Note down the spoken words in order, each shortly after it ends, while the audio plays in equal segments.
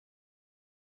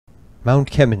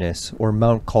Mount Cheminis, or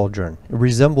Mount Cauldron. It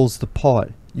resembles the pot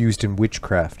used in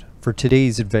witchcraft. For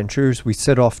today's adventures, we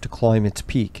set off to climb its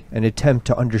peak and attempt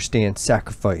to understand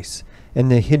sacrifice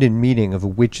and the hidden meaning of a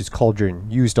witch's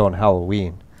cauldron used on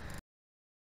Halloween.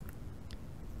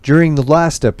 During the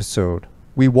last episode,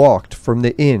 we walked from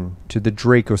the inn to the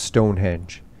Draco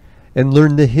Stonehenge and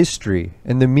learned the history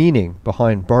and the meaning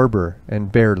behind Barber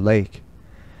and Bear Lake,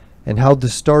 and how the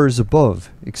stars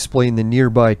above explain the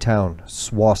nearby town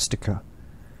Swastika.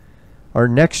 Our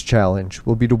next challenge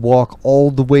will be to walk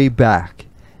all the way back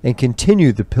and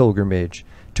continue the pilgrimage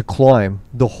to climb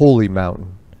the Holy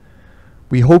Mountain.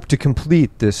 We hope to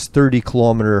complete this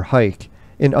 30-kilometer hike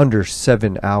in under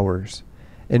 7 hours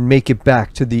and make it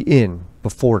back to the inn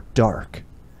before dark,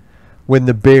 when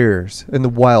the bears and the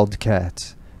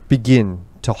wildcats begin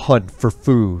to hunt for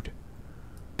food.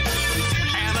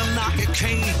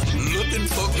 Looking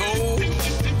for gold,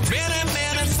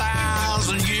 many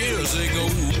thousand years ago.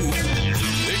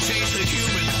 They changed the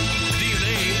human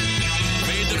DNA,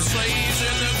 made them slaves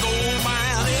in the gold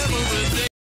mine every day.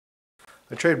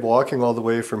 I tried walking all the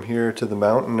way from here to the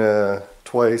mountain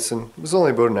twice, and it was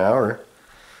only about an hour.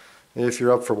 If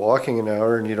you're up for walking an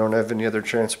hour and you don't have any other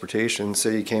transportation,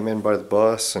 say you came in by the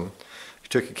bus and you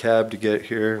took a cab to get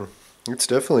here, it's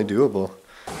definitely doable.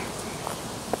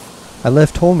 I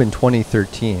left home in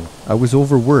 2013. I was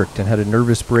overworked and had a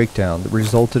nervous breakdown that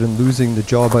resulted in losing the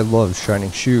job I loved,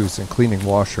 shining shoes and cleaning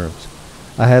washrooms.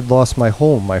 I had lost my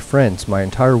home, my friends, my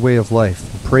entire way of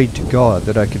life, and prayed to God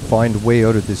that I could find a way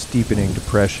out of this deepening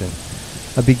depression.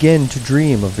 I began to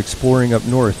dream of exploring up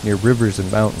north near rivers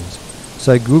and mountains,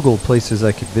 so I googled places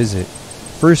I could visit.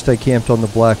 First I camped on the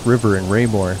Black River in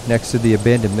Raymore, next to the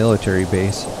abandoned military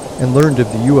base, and learned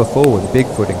of the UFO and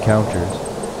Bigfoot encounters.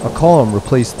 A calm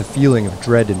replaced the feeling of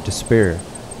dread and despair,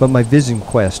 but my vision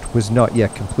quest was not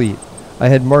yet complete. I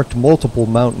had marked multiple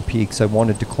mountain peaks I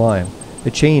wanted to climb,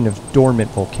 a chain of dormant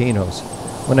volcanoes.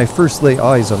 When I first laid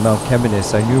eyes on Mount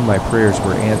Cheminis, I knew my prayers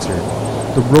were answered.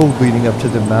 The road leading up to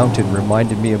the mountain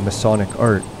reminded me of Masonic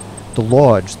art. The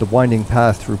lodge, the winding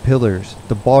path through pillars,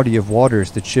 the body of waters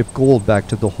that ship gold back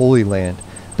to the Holy Land,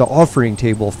 the offering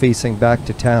table facing back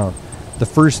to town. The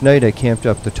first night I camped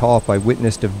up the top, I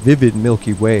witnessed a vivid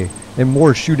Milky Way and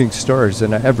more shooting stars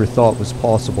than I ever thought was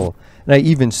possible, and I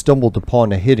even stumbled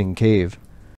upon a hidden cave.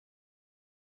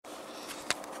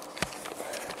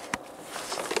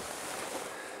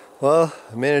 Well,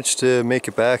 I managed to make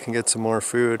it back and get some more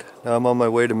food. Now I'm on my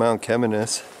way to Mount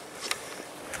Cheminis.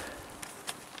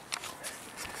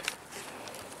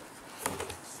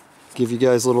 Give you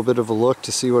guys a little bit of a look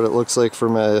to see what it looks like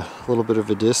from a little bit of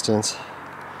a distance.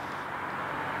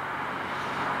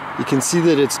 You can see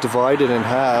that it's divided in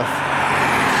half,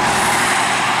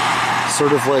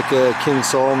 sort of like King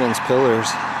Solomon's pillars.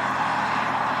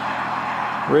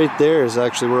 Right there is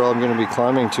actually where I'm going to be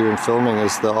climbing to and filming,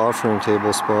 is the offering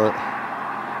table spot.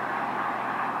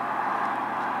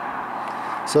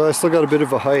 So I still got a bit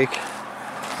of a hike.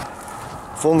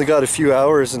 I've only got a few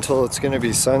hours until it's going to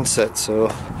be sunset, so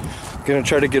I'm going to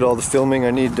try to get all the filming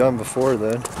I need done before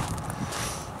then.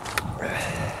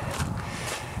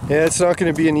 Yeah, it's not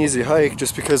going to be an easy hike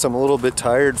just because I'm a little bit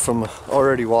tired from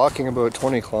already walking about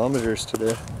 20 kilometers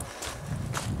today.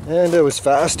 And I was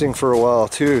fasting for a while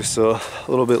too, so a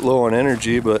little bit low on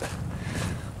energy, but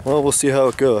well, we'll see how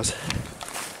it goes.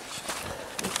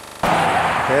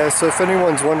 Yeah, so if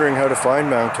anyone's wondering how to find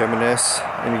Mount Cheminis,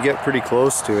 and you get pretty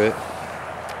close to it,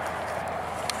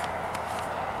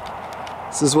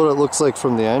 this is what it looks like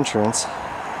from the entrance.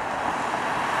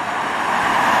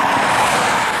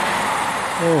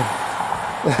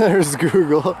 Oh, there's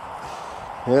Google.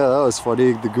 Yeah, that was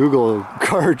funny. The Google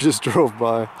car just drove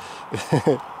by.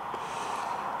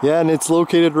 Yeah, and it's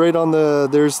located right on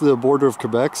there's the border of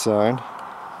Quebec sign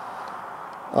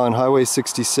on Highway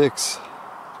 66.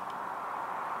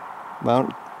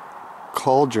 Mount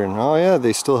Cauldron. Oh yeah,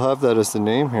 they still have that as the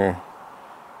name here.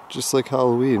 Just like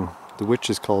Halloween, the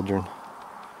witch's cauldron.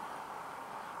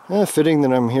 Yeah, fitting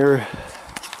that I'm here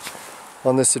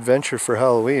on this adventure for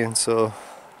Halloween, so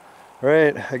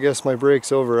right, I guess my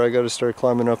break's over. I gotta start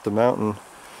climbing up the mountain.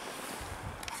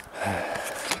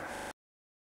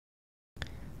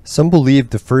 Some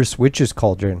believe the first witch's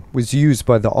cauldron was used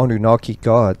by the Anunnaki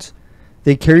gods.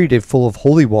 They carried it full of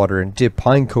holy water and dipped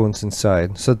pine cones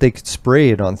inside so that they could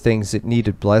spray it on things that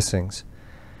needed blessings.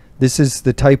 This is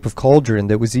the type of cauldron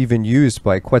that was even used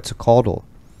by Quetzalcoatl.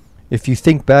 If you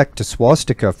think back to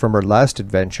Swastika from our last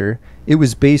adventure, it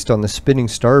was based on the spinning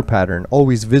star pattern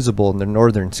always visible in the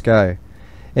northern sky.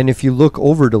 And if you look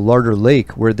over to Larder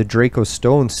Lake where the Draco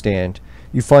stones stand,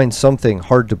 you find something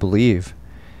hard to believe.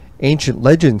 Ancient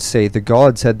legends say the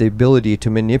gods had the ability to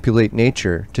manipulate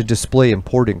nature to display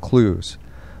important clues.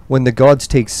 When the gods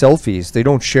take selfies, they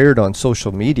don't share it on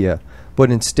social media,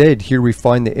 but instead here we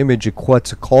find the image of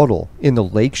Quetzalcoatl in the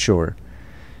lakeshore.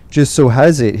 Just so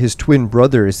has it, his twin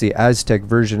brother is the Aztec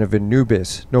version of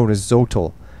Anubis, known as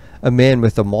Xotl, a man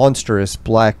with a monstrous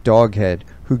black dog head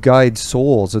who guides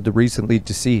souls of the recently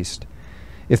deceased.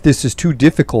 If this is too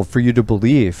difficult for you to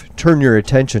believe, turn your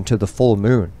attention to the full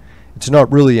moon. It's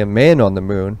not really a man on the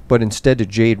moon, but instead a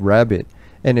jade rabbit,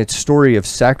 and its story of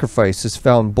sacrifice is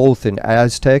found both in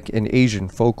Aztec and Asian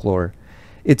folklore.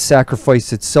 It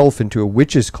sacrificed itself into a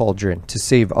witch's cauldron to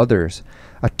save others,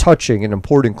 a touching and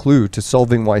important clue to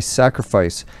solving why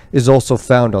sacrifice is also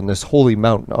found on this holy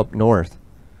mountain up north.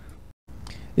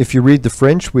 If you read the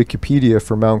French Wikipedia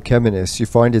for Mount Cheminis, you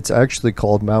find it's actually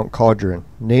called Mount Cauldron,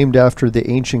 named after the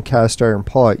ancient cast iron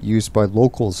pot used by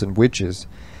locals and witches.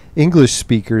 English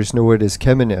speakers know it as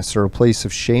Cheminis, or a place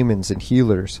of shamans and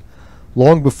healers.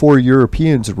 Long before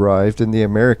Europeans arrived in the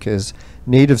Americas,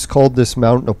 natives called this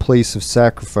mountain a place of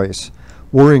sacrifice.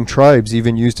 Warring tribes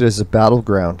even used it as a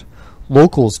battleground.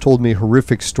 Locals told me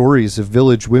horrific stories of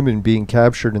village women being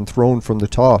captured and thrown from the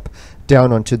top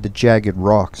down onto the jagged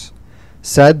rocks.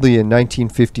 Sadly, in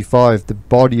 1955, the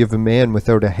body of a man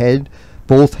without a head,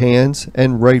 both hands,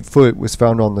 and right foot was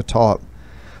found on the top.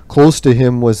 Close to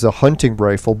him was a hunting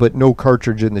rifle, but no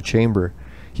cartridge in the chamber.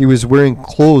 He was wearing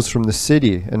clothes from the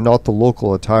city and not the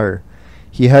local attire.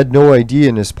 He had no ID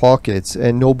in his pockets,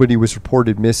 and nobody was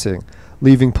reported missing,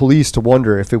 leaving police to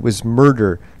wonder if it was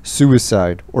murder,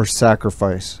 suicide, or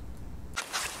sacrifice.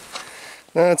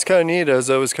 It's kind of neat. As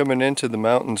I was coming into the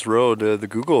mountains road, the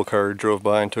Google car drove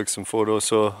by and took some photos,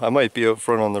 so I might be out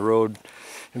front on the road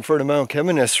in front of Mount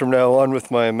Cheminis from now on with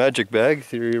my magic bag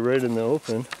theory right in the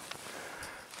open.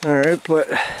 Alright, but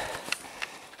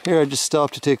here I just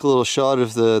stopped to take a little shot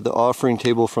of the offering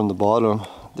table from the bottom.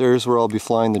 There's where I'll be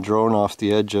flying the drone off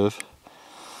the edge of.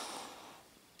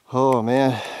 Oh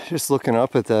man, just looking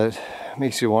up at that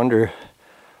makes you wonder,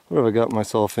 what have I got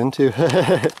myself into?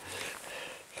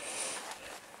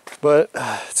 But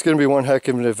it's going to be one heck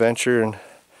of an adventure, and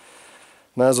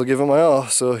might as well give it my all,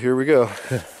 so here we go.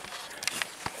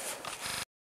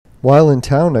 While in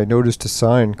town, I noticed a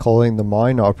sign calling the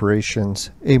mine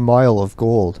operations a mile of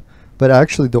gold, but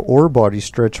actually the ore body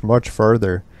stretched much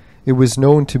farther. It was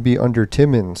known to be under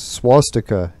Timmins,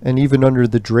 Swastika, and even under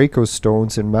the Draco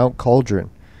stones in Mount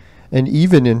Cauldron, and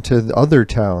even into the other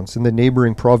towns in the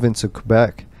neighboring province of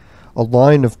Quebec. A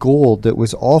line of gold that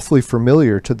was awfully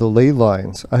familiar to the ley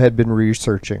lines I had been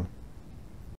researching.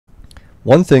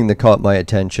 One thing that caught my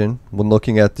attention when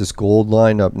looking at this gold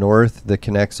line up north that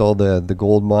connects all the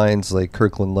gold mines like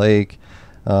Kirkland Lake,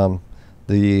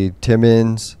 the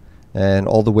Timmins, and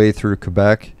all the way through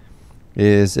Quebec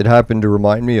is it happened to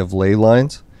remind me of ley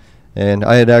lines. And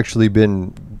I had actually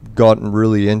gotten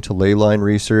really into ley line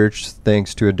research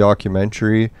thanks to a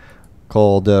documentary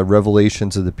called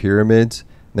Revelations of the Pyramids.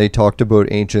 They talked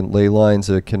about ancient ley lines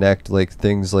that connect like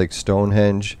things like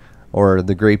Stonehenge or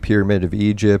the Great Pyramid of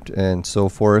Egypt and so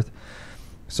forth.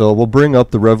 So we'll bring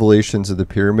up the Revelations of the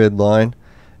Pyramid line,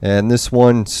 and this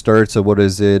one starts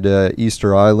at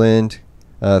Easter Island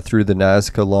through the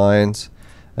Nazca lines,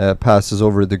 passes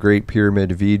over the Great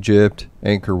Pyramid of Egypt,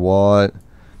 Angkor Wat,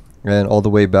 and all the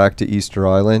way back to Easter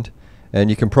Island. And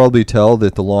you can probably tell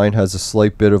that the line has a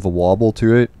slight bit of a wobble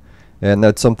to it. And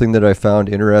that's something that I found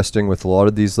interesting with a lot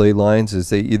of these ley lines, is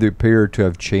they either appear to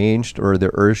have changed or the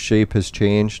earth shape has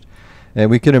changed. And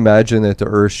we can imagine that the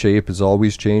earth shape is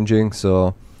always changing,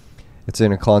 so it's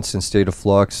in a constant state of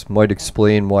flux. Might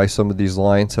explain why some of these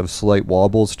lines have slight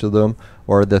wobbles to them,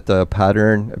 or that the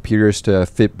pattern appears to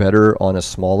fit better on a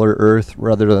smaller earth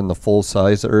rather than the full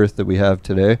size earth that we have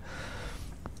today.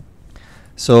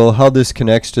 So how this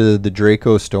connects to the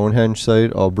Draco Stonehenge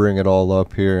site, I'll bring it all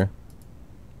up here.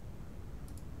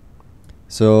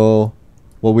 So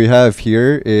what we have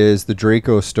here is the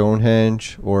Draco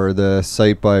Stonehenge, or the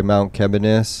site by Mount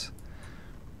Cheminis,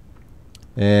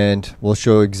 and we'll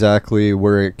show exactly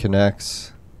where it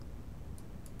connects.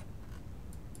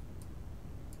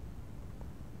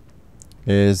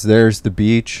 There's the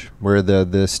beach where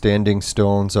the standing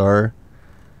stones are,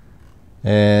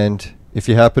 and if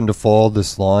you happen to follow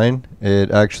this line,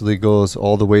 it actually goes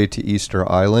all the way to Easter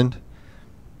Island.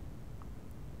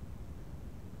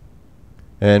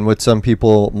 And what some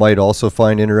people might also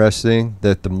find interesting,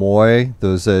 that the Moai,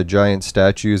 those giant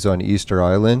statues on Easter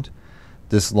Island,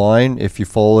 this line, if you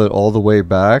follow it all the way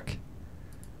back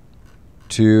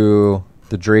to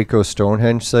the Draco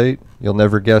Stonehenge site, you'll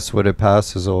never guess what it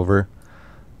passes over.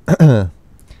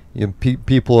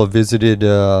 People have visited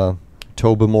to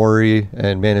Tobermory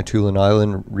and Manitoulin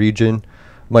Island region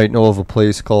might know of a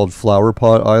place called Flower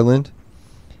Pot Island.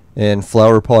 And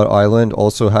Flower Pot Island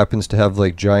also happens to have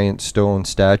like giant stone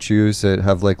statues that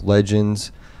have like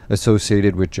legends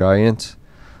associated with giants.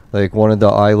 Like one of the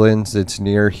islands that's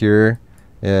near here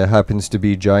happens to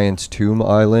be Giant's Tomb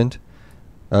Island.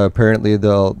 Apparently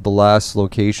the last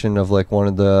location of like one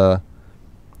of the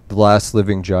last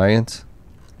living giants.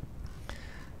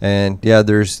 And yeah,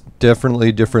 there's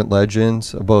definitely different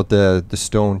legends about the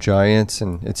stone giants,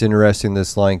 and it's interesting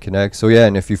this line connects. So yeah,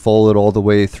 and if you follow it all the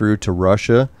way through to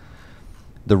Russia,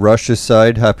 the Russia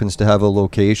side happens to have a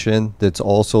location that's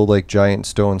also like giant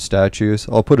stone statues.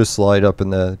 I'll put a slide up in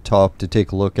the top to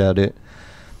take a look at it.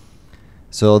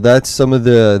 So that's some of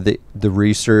the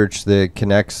research that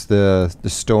connects the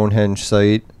Stonehenge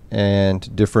site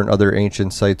and different other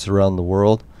ancient sites around the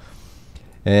world.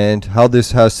 And how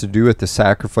this has to do with the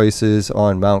sacrifices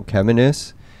on Mount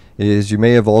Cheminis is you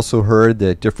may have also heard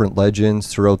that different legends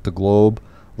throughout the globe,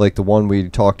 like the one we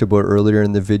talked about earlier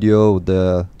in the video,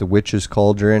 the witch's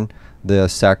cauldron, the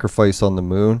sacrifice on the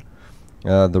moon,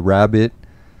 the rabbit,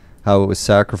 how it was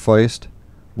sacrificed.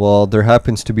 Well, there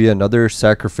happens to be another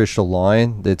sacrificial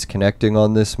line that's connecting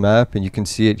on this map, and you can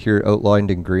see it here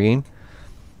outlined in green.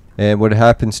 And what it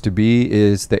happens to be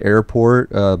is the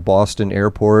airport, Boston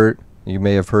Airport. You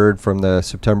may have heard from the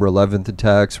September 11th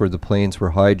attacks where the planes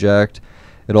were hijacked.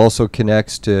 It also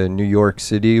connects to New York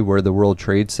City, where the World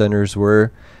Trade Centers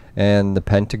were, and the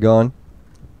Pentagon.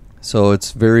 So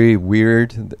it's very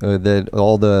weird that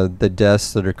all the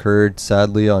deaths that occurred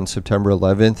sadly on September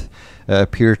 11th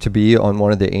appear to be on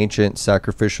one of the ancient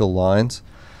sacrificial lines.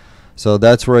 So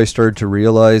that's where I started to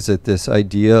realize that this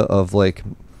idea of like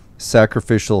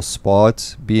sacrificial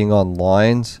spots being on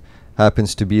lines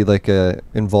happens to be like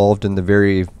involved in the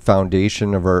very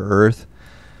foundation of our earth.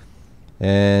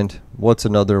 And what's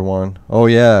another one? Oh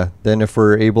yeah, then if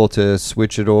we're able to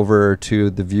switch it over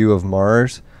to the view of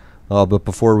Mars. But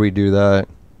before we do that,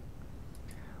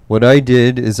 what I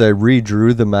did is I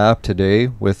redrew the map today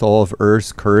with all of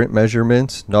Earth's current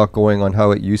measurements, not going on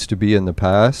how it used to be in the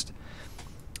past.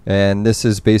 And this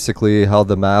is basically how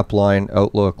the map line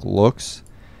outlook looks.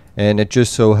 And it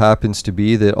just so happens to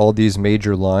be that all these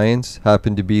major lines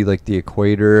happen to be like the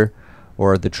equator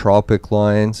or the tropic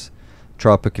lines,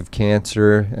 Tropic of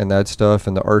Cancer and that stuff,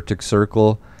 and the Arctic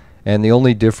Circle. And the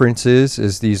only difference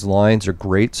is these lines are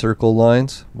great circle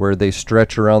lines where they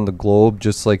stretch around the globe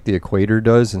just like the equator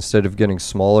does, instead of getting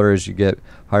smaller as you get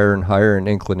higher and higher in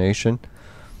inclination.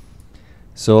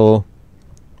 So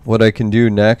what I can do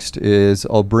next is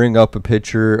I'll bring up a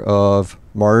picture of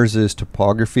Mars's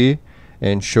topography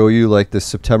and show you like the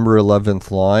September 11th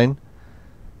line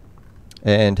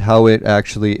and how it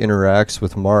actually interacts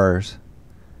with Mars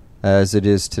as it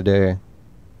is today.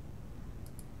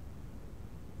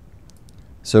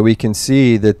 So we can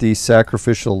see that these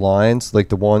sacrificial lines, like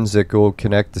the ones that go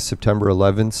connect the September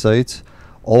 11th sites,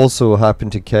 also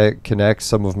happen to connect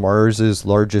some of Mars's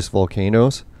largest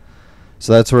volcanoes.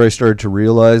 So that's where I started to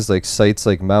realize like sites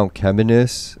like Mount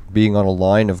Cheminis being on a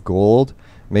line of gold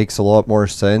makes a lot more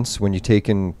sense when you take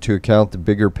into account the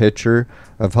bigger picture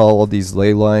of how all these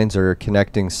ley lines are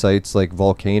connecting sites like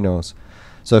volcanoes.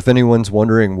 So if anyone's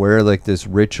wondering where like this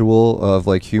ritual of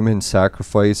like human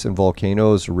sacrifice and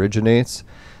volcanoes originates,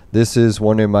 this is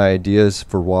one of my ideas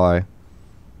for why.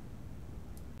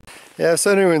 Yeah, if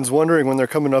anyone's wondering when they're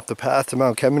coming up the path to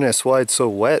Mount Cheminis why it's so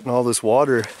wet and all this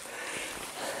water,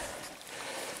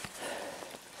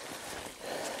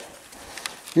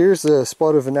 here's the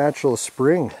spot of a natural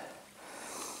spring.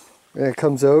 And it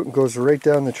comes out and goes right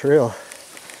down the trail.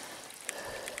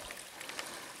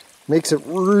 Makes it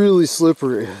really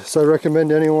slippery. So I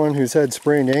recommend anyone who's had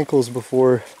sprained ankles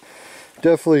before,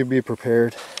 definitely be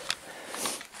prepared.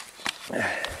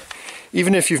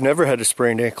 Even if you've never had a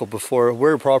sprained ankle before,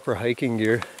 wear proper hiking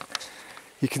gear.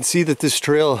 You can see that this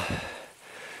trail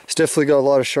has definitely got a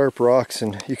lot of sharp rocks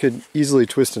and you could easily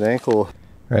twist an ankle.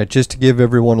 Alright, just to give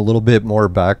everyone a little bit more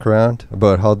background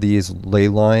about how these ley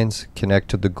lines connect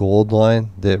to the gold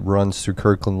line that runs through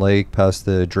Kirkland Lake, past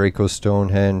the Draco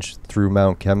Stonehenge, through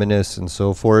Mount Cheminis and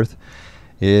so forth,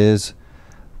 is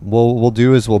what we'll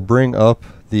do is we'll bring up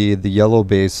the yellow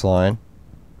baseline,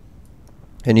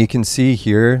 and you can see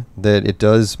here that it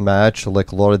does match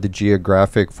like a lot of the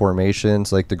geographic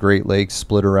formations, like the Great Lakes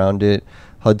split around it,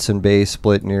 Hudson Bay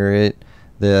split near it,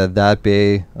 that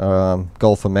bay,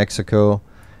 Gulf of Mexico,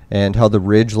 and how the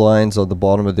ridge lines on the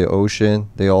bottom of the ocean,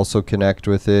 they also connect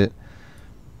with it.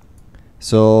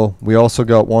 So we also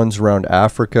got ones around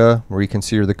Africa where you can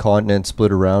see the continent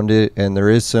split around it, and there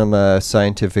is some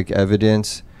scientific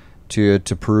evidence to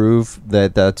prove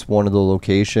that that's one of the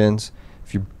locations.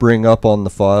 If you bring up on the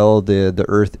file the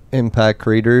Earth impact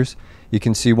craters, you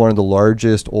can see one of the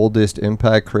largest, oldest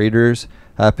impact craters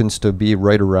happens to be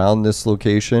right around this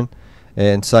location.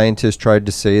 And scientists tried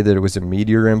to say that it was a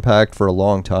meteor impact for a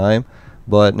long time,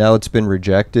 but now it's been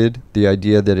rejected. The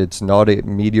idea that it's not a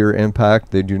meteor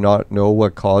impact, they do not know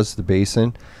what caused the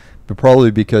basin, but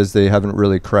probably because they haven't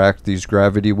really cracked these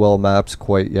gravity well maps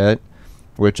quite yet,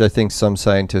 which I think some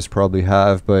scientists probably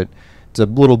have, but it's a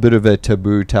little bit of a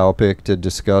taboo topic to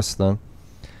discuss them.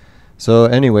 So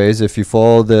anyways, if you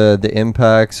follow the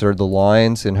impacts or the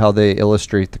lines and how they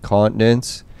illustrate the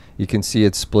continents, you can see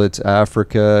it splits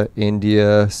Africa,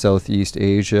 India, Southeast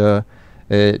Asia.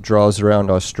 It draws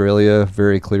around Australia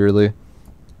very clearly.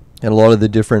 And a lot of the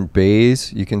different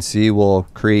bays you can see will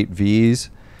create V's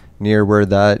near where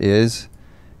that is,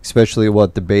 especially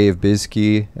the Bay of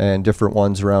Biscay and different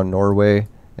ones around Norway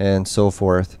and so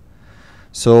forth.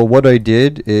 So what I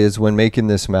did is, when making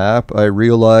this map, I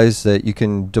realized that you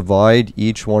can divide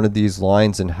each one of these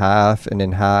lines in half and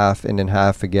in half and in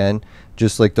half again,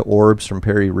 just like the orbs from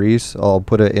Perry Reese. I'll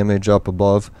put an image up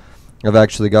above. I've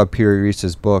actually got Perry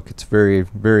Reese's book. It's very,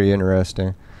 very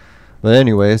interesting. But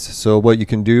anyways, so what you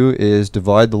can do is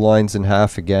divide the lines in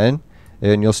half again,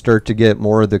 and you'll start to get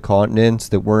more of the continents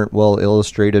that weren't well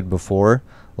illustrated before,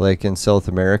 like in South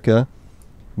America.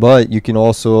 But you can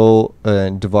also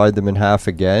divide them in half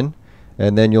again,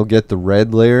 and then you'll get the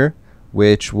red layer,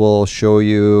 which will show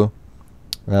you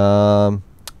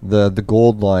the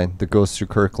gold line that goes through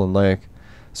Kirkland Lake.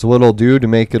 So what I'll do to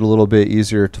make it a little bit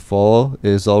easier to follow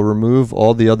is I'll remove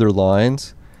all the other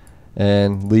lines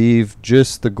and leave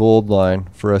just the gold line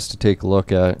for us to take a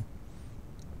look at.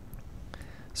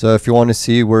 So if you want to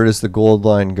see where does the gold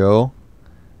line go,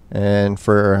 and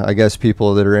for, I guess,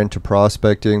 people that are into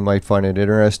prospecting might find it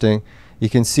interesting, you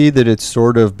can see that it's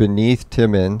sort of beneath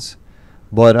Timmins,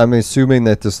 but I'm assuming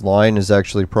that this line is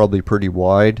actually probably pretty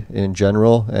wide in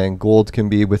general, and gold can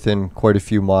be within quite a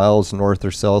few miles north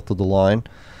or south of the line.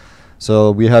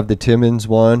 So we have the Timmins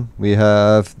one, we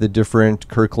have the different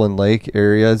Kirkland Lake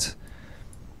areas.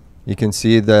 You can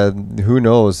see that, who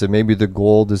knows, that maybe the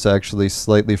gold is actually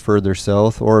slightly further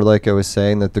south, or like I was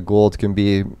saying, that the gold can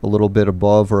be a little bit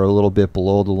above or a little bit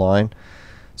below the line.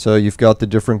 So you've got the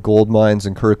different gold mines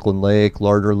in Kirkland Lake,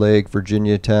 Larder Lake,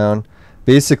 Virginia Town.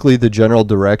 Basically the general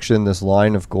direction this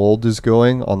line of gold is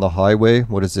going on the highway,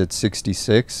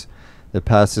 66, that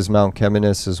passes Mount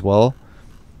Cheminis as well.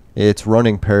 It's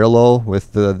running parallel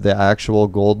with the actual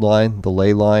gold line, the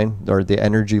ley line, or the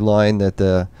energy line that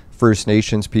the First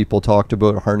Nations people talked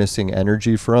about harnessing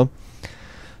energy from.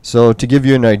 So to give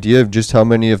you an idea of just how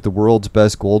many of the world's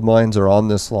best gold mines are on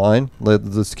this line,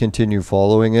 let's continue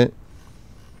following it.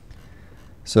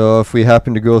 So if we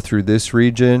happen to go through this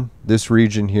region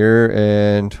here,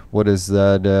 and what is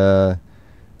that,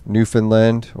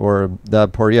 Newfoundland, or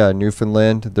that part, yeah,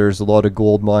 Newfoundland, there's a lot of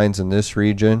gold mines in this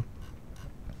region.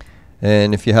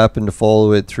 And if you happen to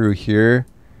follow it through here,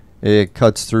 it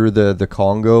cuts through the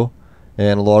Congo,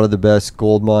 and a lot of the best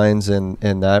gold mines in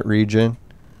that region.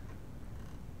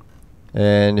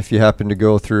 And if you happen to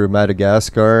go through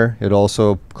Madagascar, it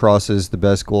also crosses the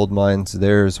best gold mines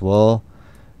there as well.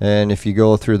 And if you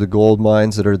go through the gold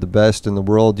mines that are the best in the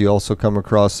world, you also come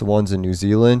across the ones in New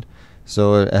Zealand.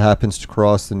 So it happens to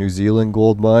cross the New Zealand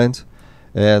gold mines.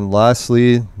 And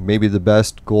lastly, maybe the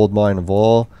best gold mine of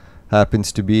all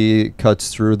happens to be,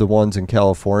 cuts through the ones in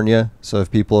California. So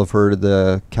if people have heard of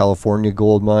the California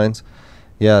gold mines,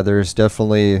 yeah, there's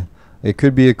definitely, it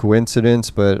could be a coincidence,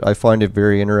 but I find it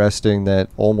very interesting that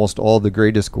almost all the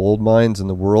greatest gold mines in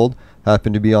the world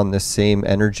happen to be on this same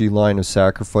energy line of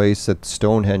sacrifice that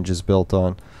Stonehenge is built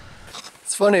on.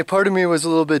 It's funny, part of me was a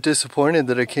little bit disappointed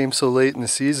that I came so late in the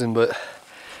season, but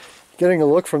getting a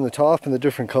look from the top and the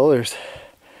different colors,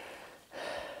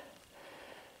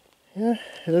 yeah,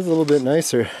 it is a little bit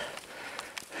nicer.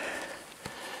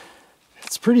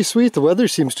 It's pretty sweet. The weather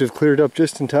seems to have cleared up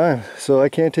just in time, so I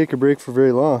can't take a break for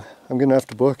very long. I'm gonna have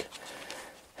to book.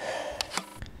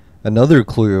 Another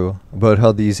clue about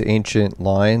how these ancient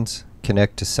lines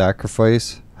connect to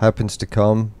sacrifice happens to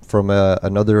come from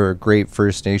another great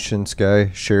First Nations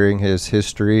guy sharing his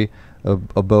history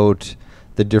about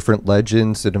the different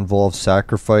legends that involve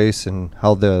sacrifice and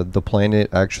how the planet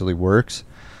actually works.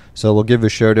 So we'll give a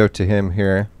shout out to him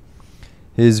here.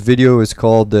 His video is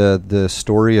called The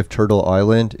Story of Turtle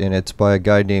Island, and it's by a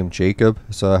guy named Jacob.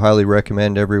 So I highly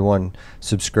recommend everyone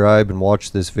subscribe and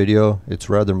watch this video. It's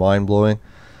rather mind-blowing.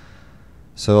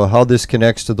 So how this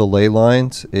connects to the ley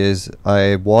lines is,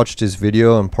 I watched his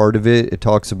video, and part of it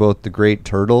talks about the great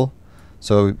turtle.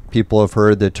 So people have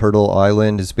heard that Turtle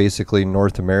Island is basically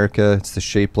North America. It's the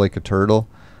shape like a turtle.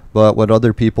 But what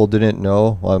other people didn't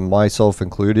know, myself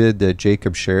included, that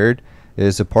Jacob shared,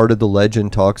 is a part of the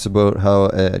legend talks about how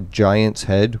a giant's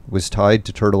head was tied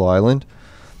to Turtle Island.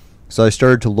 So I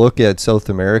started to look at South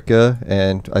America,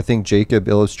 and I think Jacob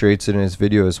illustrates it in his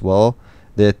video as well,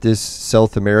 that this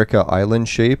South America island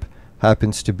shape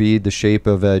happens to be the shape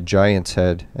of a giant's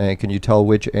head. And can you tell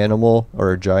which animal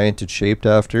or giant it's shaped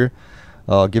after?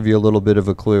 I'll give you a little bit of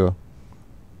a clue.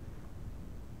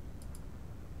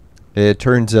 It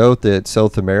turns out that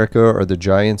South America, or the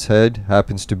giant's head,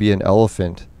 happens to be an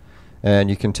elephant. And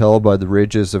you can tell by the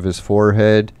ridges of his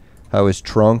forehead how his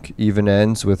trunk even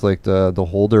ends with like the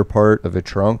holder part of a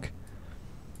trunk.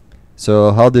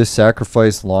 So how this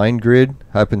sacrifice line grid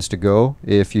happens to go,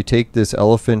 if you take this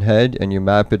elephant head and you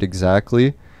map it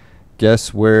exactly,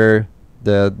 guess where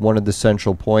one of the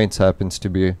central points happens to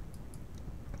be.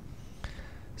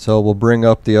 So we'll bring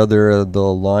up the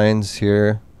lines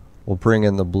here. We'll bring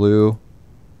in the blue.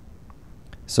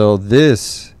 So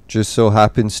this just so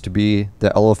happens to be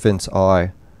the elephant's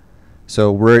eye.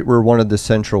 So right where one of the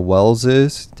central wells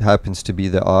is, happens to be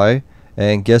the eye.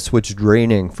 And guess what's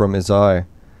draining from his eye?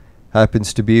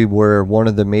 Happens to be where one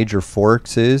of the major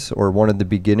forks is, or one of the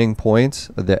beginning points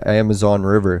of the Amazon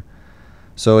River.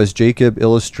 So as Jacob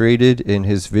illustrated in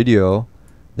his video,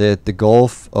 that the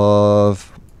Gulf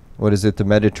of, the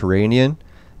Mediterranean,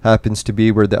 happens to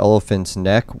be where the elephant's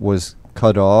neck was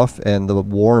cut off, and the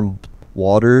warm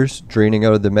waters draining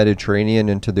out of the Mediterranean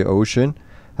into the ocean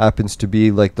happens to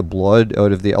be like the blood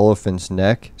out of the elephant's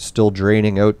neck still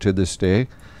draining out to this day.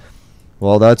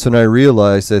 Well, that's when I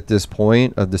realized that this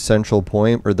point of the central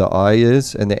point where the eye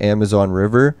is and the Amazon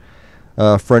River,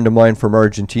 a friend of mine from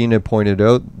Argentina pointed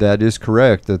out that is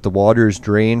correct, that the waters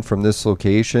drain from this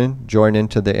location, join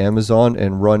into the Amazon,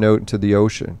 and run out into the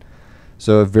ocean.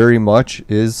 So it very much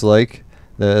is like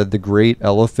the great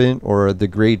elephant or the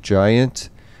great giant.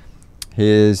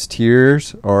 His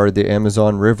tears are the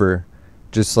Amazon River,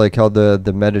 just like how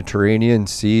the Mediterranean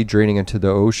Sea draining into the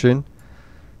ocean.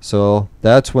 So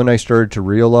that's when I started to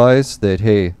realize that,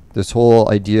 hey, this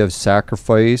whole idea of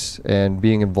sacrifice and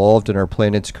being involved in our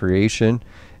planet's creation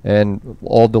and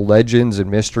all the legends and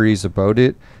mysteries about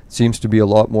it seems to be a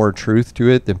lot more truth to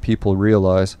it than people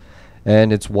realize.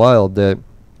 And it's wild that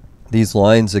these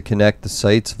lines that connect the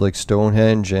sites of like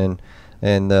Stonehenge and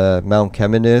Mount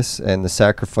Cheminis and the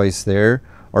sacrifice there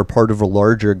are part of a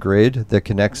larger grid that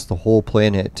connects the whole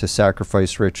planet to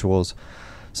sacrifice rituals.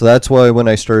 So that's why when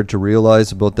I started to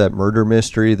realize about that murder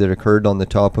mystery that occurred on the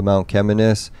top of Mount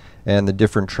Cheminis and the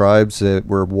different tribes that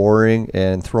were warring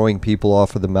and throwing people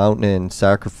off of the mountain and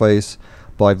sacrifice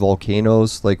by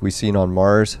volcanoes like we've seen on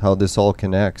Mars, how this all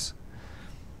connects.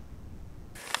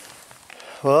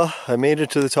 Well, I made it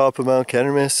to the top of Mount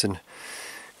Cheminis and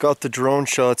got the drone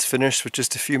shots finished with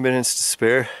just a few minutes to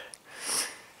spare.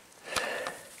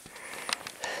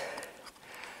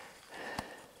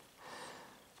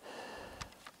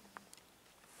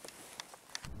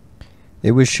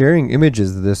 It was sharing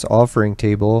images of this offering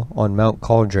table on Mount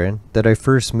Cauldron that I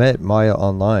first met Maya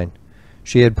online.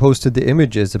 She had posted the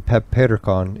images of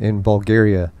Peppercorn in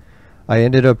Bulgaria. I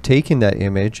ended up taking that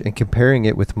image and comparing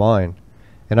it with mine,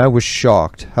 and I was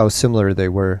shocked how similar they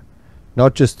were.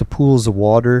 Not just the pools of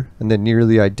water and the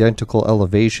nearly identical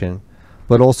elevation,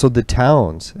 but also the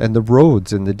towns and the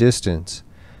roads in the distance.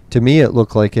 To me it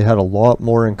looked like it had a lot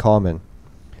more in common.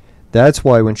 That's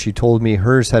why when she told me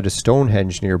hers had a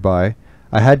Stonehenge nearby,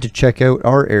 I had to check out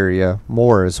our area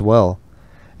more as well.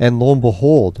 And lo and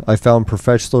behold, I found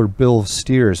Professor Bill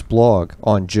Steer's blog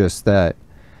on just that.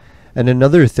 And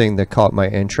another thing that caught my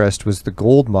interest was the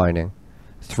gold mining.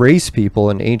 Thrace people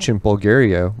in ancient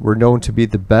Bulgaria were known to be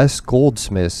the best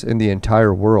goldsmiths in the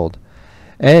entire world.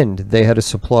 And they had a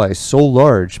supply so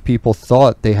large people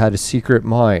thought they had a secret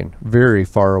mine very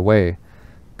far away.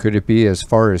 Could it be as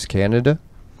far as Canada?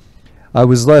 I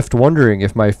was left wondering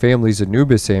if my family's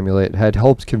Anubis amulet had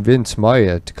helped convince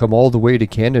Maya to come all the way to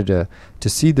Canada to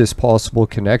see this possible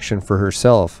connection for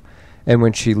herself, and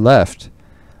when she left,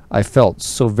 I felt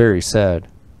so very sad.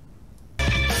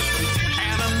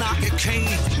 Anunnaki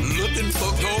came looking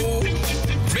for gold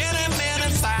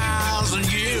many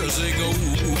thousand years ago.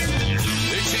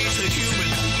 They changed the human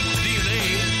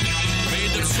DNA,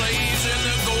 made them slaves in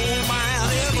the gold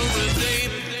mine every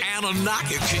day.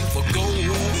 Anunnaki came for gold.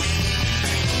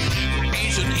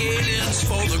 Ancient aliens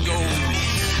for the gold.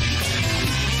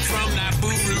 From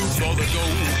Naboo for the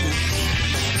gold.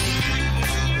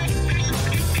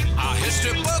 Our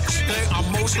history books, they are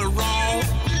mostly wrong.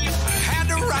 I had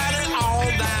to write it all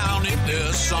down in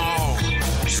this song.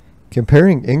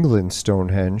 Comparing England's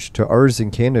Stonehenge to ours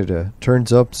in Canada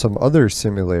turns up some other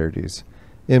similarities.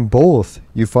 In both,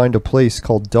 you find a place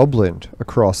called Dublin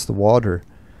across the water,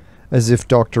 as if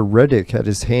Dr. Reddick had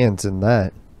his hands in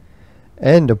that.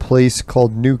 And a place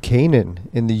called New Canaan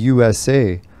in the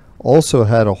USA also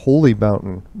had a holy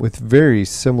mountain with very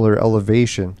similar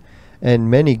elevation and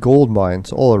many gold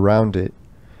mines all around it.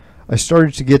 I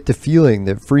started to get the feeling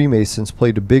that Freemasons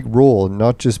played a big role in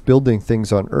not just building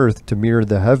things on Earth to mirror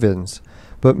the heavens,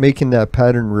 but making that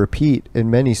pattern repeat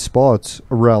in many spots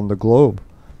around the globe.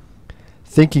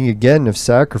 Thinking again of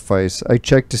sacrifice, I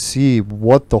checked to see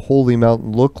what the holy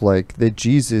mountain looked like that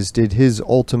Jesus did his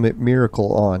ultimate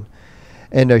miracle on,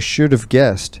 and I should have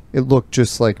guessed it looked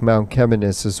just like Mount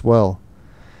Cheminis as well.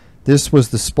 This was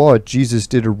the spot Jesus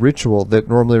did a ritual that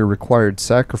normally required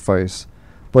sacrifice,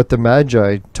 but the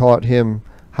Magi taught him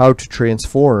how to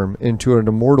transform into an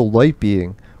immortal light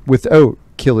being without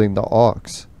killing the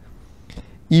ox.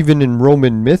 Even in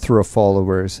Roman Mithra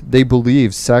followers, they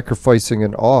believed sacrificing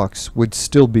an ox would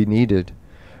still be needed,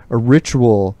 a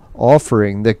ritual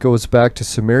offering that goes back to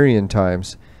Sumerian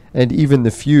times, and even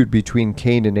the feud between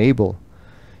Cain and Abel.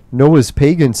 Noah's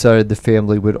pagan side of the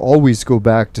family would always go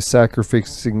back to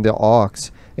sacrificing the ox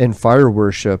and fire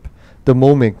worship the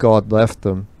moment God left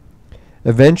them.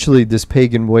 Eventually, this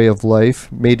pagan way of life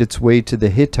made its way to the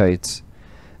Hittites.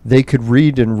 They could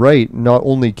read and write not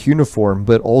only cuneiform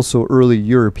but also early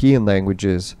European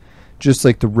languages, just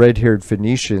like the red-haired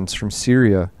Phoenicians from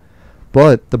Syria.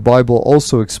 But the Bible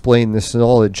also explained this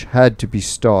knowledge had to be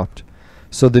stopped,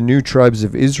 so the new tribes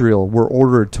of Israel were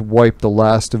ordered to wipe the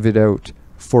last of it out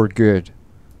for good.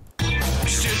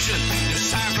 Extension,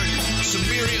 deciphered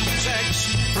Sumerian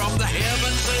text from the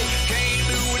heavens. They came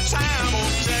to a time of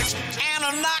text.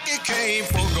 Anunnaki came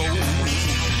for gold.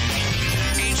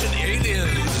 Ancient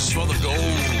aliens for the gold.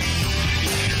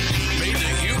 Made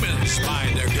the humans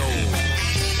find their gold.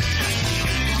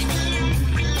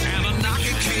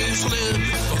 Anunnaki caves lived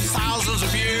for thousands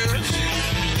of years.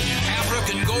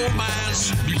 African gold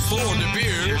mines before De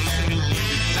Beers.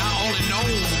 Now only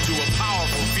known to a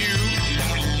powerful few.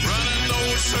 Running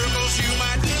those circles, you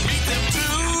might meet them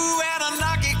too.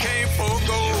 Anunnaki came for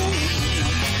gold.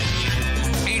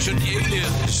 Ancient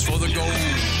aliens for the gold.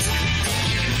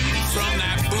 From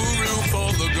that Buru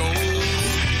for the gold.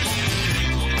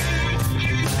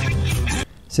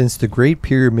 Since the Great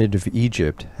Pyramid of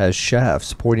Egypt has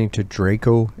shafts pointing to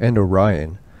Draco and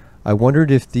Orion, I wondered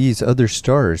if these other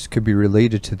stars could be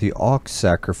related to the ox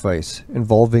sacrifice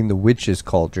involving the witch's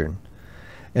cauldron.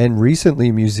 And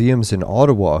recently museums in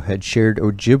Ottawa had shared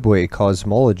Ojibwe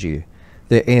cosmology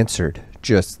that answered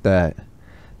just that.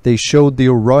 They showed the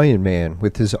Orion man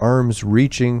with his arms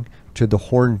reaching to the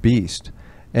horned beast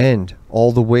and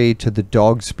all the way to the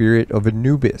dog spirit of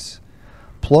Anubis.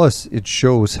 Plus it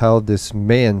shows how this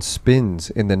man spins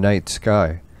in the night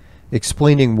sky,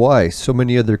 explaining why so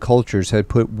many other cultures had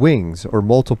put wings or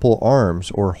multiple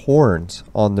arms or horns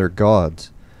on their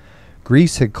gods.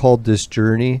 Greece had called this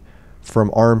journey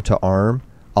from arm to arm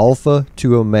Alpha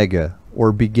to Omega,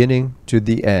 or beginning to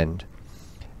the end,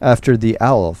 after the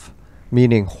Aleph,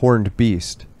 meaning horned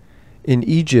beast. In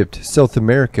Egypt, South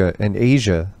America, and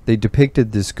Asia, they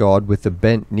depicted this god with a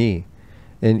bent knee,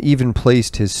 and even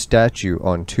placed his statue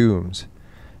on tombs.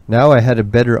 Now I had a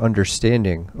better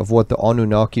understanding of what the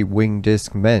Anunnaki winged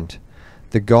disc meant,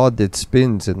 the god that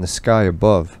spins in the sky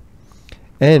above,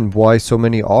 and why so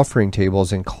many offering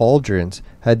tables and cauldrons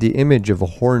had the image of a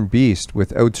horned beast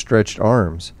with outstretched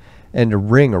arms and a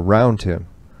ring around him,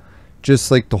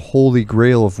 just like the holy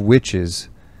grail of witches,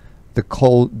 the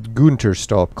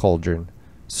Gunterstop cauldron.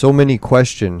 So many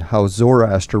question how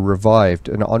Zoroaster revived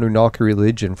an Anunnaki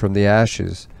religion from the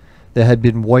ashes that had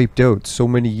been wiped out so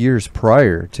many years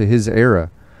prior to his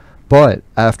era, but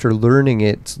after learning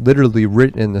it's literally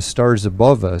written in the stars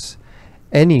above us,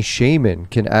 any shaman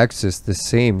can access the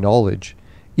same knowledge,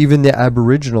 even the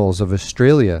aboriginals of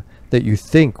Australia that you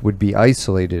think would be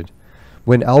isolated.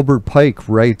 When Albert Pike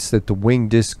writes that the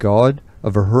winged disc god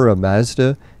of Ahura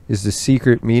Mazda is the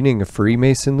secret meaning of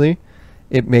Freemasonry,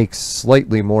 it makes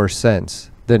slightly more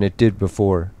sense than it did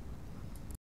before.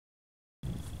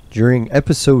 During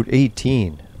episode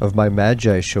 18 of my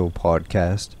Magi Show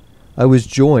podcast, I was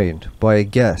joined by a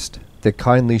guest that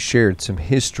kindly shared some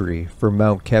history for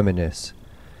Mount Cheminis.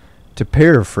 To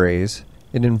paraphrase,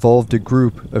 it involved a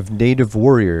group of native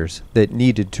warriors that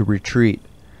needed to retreat.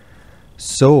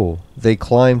 So they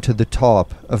climbed to the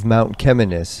top of Mount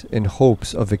Cheminis in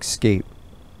hopes of escape.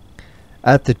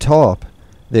 At the top,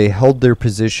 they held their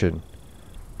position,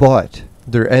 but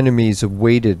their enemies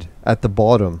waited at the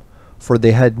bottom, for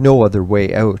they had no other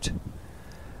way out.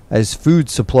 As food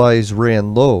supplies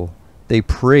ran low, they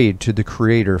prayed to the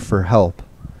Creator for help.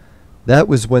 That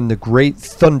was when the great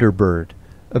Thunderbird,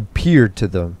 appeared to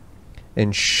them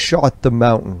and shot the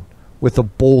mountain with a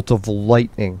bolt of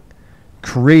lightning,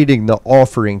 creating the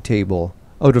offering table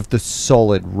out of the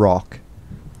solid rock.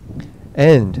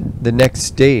 And the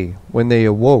next day, when they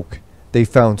awoke, they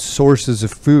found sources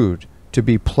of food to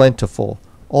be plentiful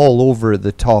all over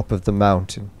the top of the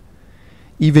mountain.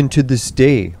 Even to this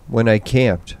day, when I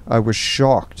camped, I was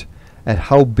shocked at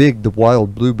how big the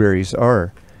wild blueberries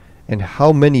are and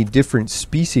how many different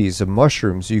species of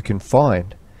mushrooms you can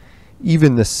find.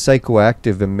 Even the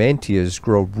psychoactive amantias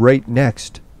grow right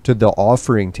next to the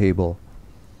offering table.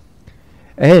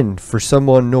 And for some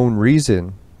unknown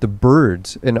reason, the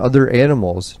birds and other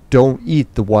animals don't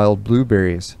eat the wild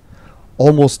blueberries,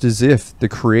 almost as if the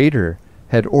Creator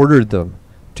had ordered them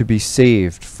to be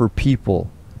saved for people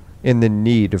in the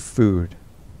need of food.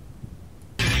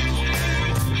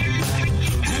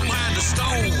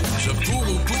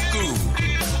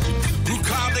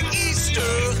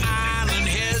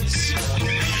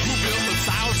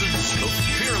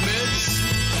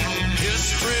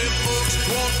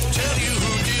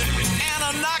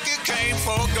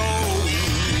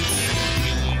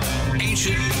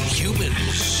 Ancient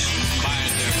humans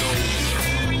buying their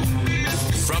gold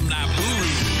from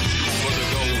Naburu for the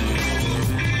gold.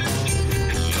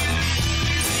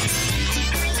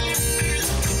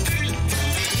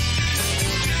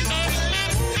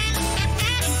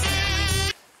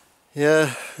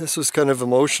 Yeah, this was kind of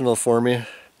emotional for me.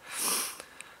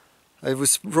 I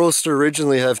was supposed to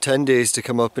originally have 10 days to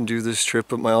come up and do this trip,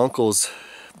 but my uncle's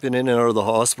been in and out of the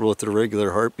hospital with a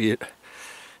irregular heartbeat.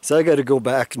 So I got to go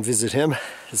back and visit him,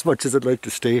 as much as I'd like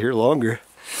to stay here longer.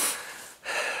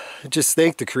 I just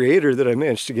thank the Creator that I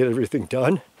managed to get everything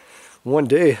done. One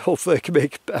day, hopefully I can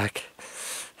make it back.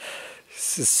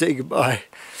 Just say goodbye.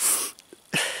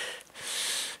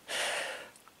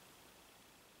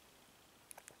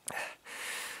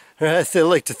 Alright, I'd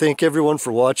like to thank everyone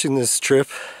for watching this trip.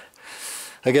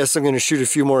 I guess I'm going to shoot a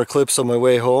few more clips on my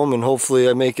way home, and hopefully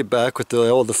I make it back with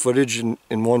all the footage in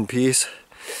one piece.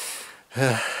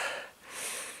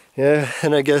 Yeah,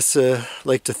 and I guess I'd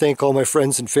like to thank all my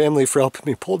friends and family for helping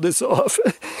me pull this off.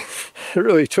 It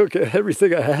really took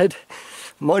everything I had.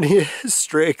 Money,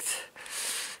 strength,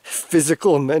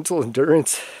 physical and mental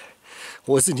endurance. It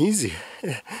wasn't easy.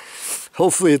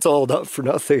 Hopefully it's all not for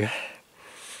nothing.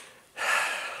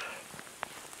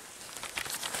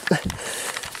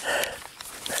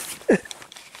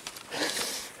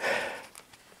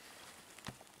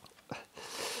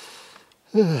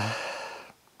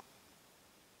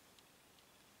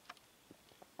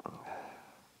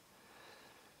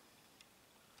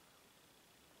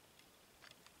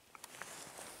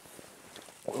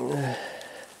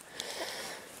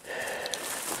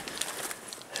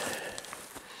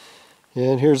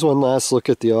 Yeah, and here's one last look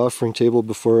at the offering table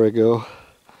before I go.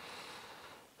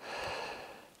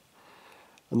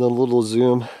 And then a little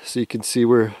zoom so you can see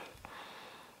where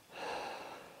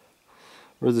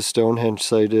the Stonehenge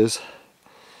site is.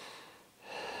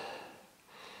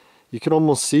 You can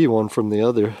almost see one from the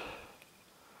other.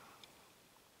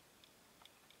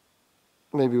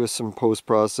 Maybe with some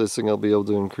post-processing I'll be able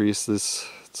to increase this.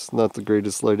 It's not the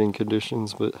greatest lighting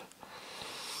conditions, but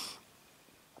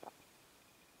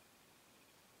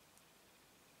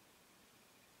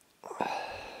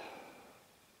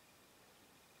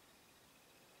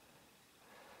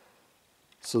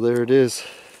so there it is.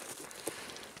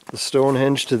 The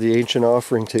Stonehenge to the ancient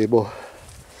offering table.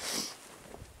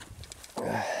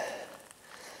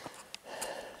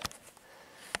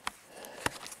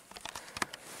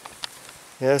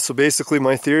 Yeah, so basically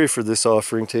my theory for this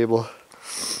offering table.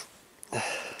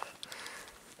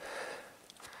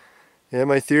 Yeah,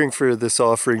 my theory for this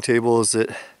offering table is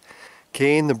that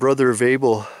Cain, the brother of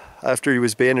Abel, after he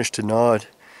was banished to Nod,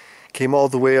 came all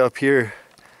the way up here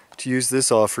to use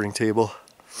this offering table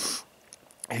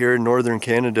here in northern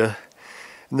Canada.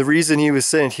 And the reason he was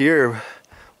sent here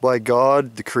by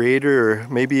God, the Creator, or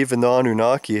maybe even the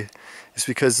Anunnaki, is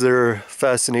because of their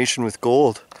fascination with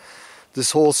gold.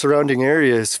 This whole surrounding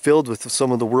area is filled with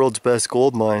some of the world's best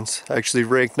gold mines, actually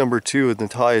ranked #2 in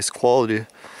the highest quality.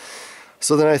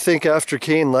 So then I think after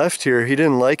Cain left here, he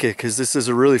didn't like it because this is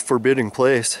a really forbidding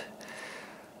place.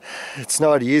 It's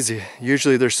not easy.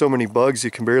 Usually there's so many bugs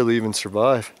you can barely even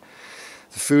survive.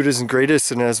 The food isn't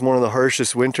greatest and has one of the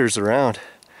harshest winters around.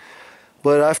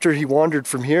 But after he wandered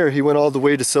from here, he went all the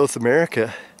way to South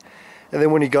America. And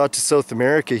then when he got to South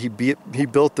America, he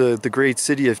built the great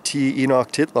city of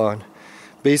Tenochtitlan.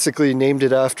 Basically named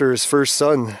it after his first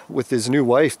son with his new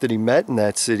wife that he met in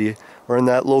that city or in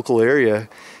that local area,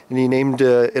 and he named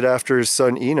it after his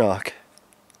son Enoch.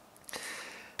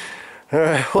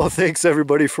 Alright, well thanks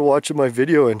everybody for watching my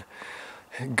video, and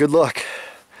Good luck.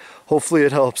 Hopefully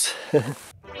it helps.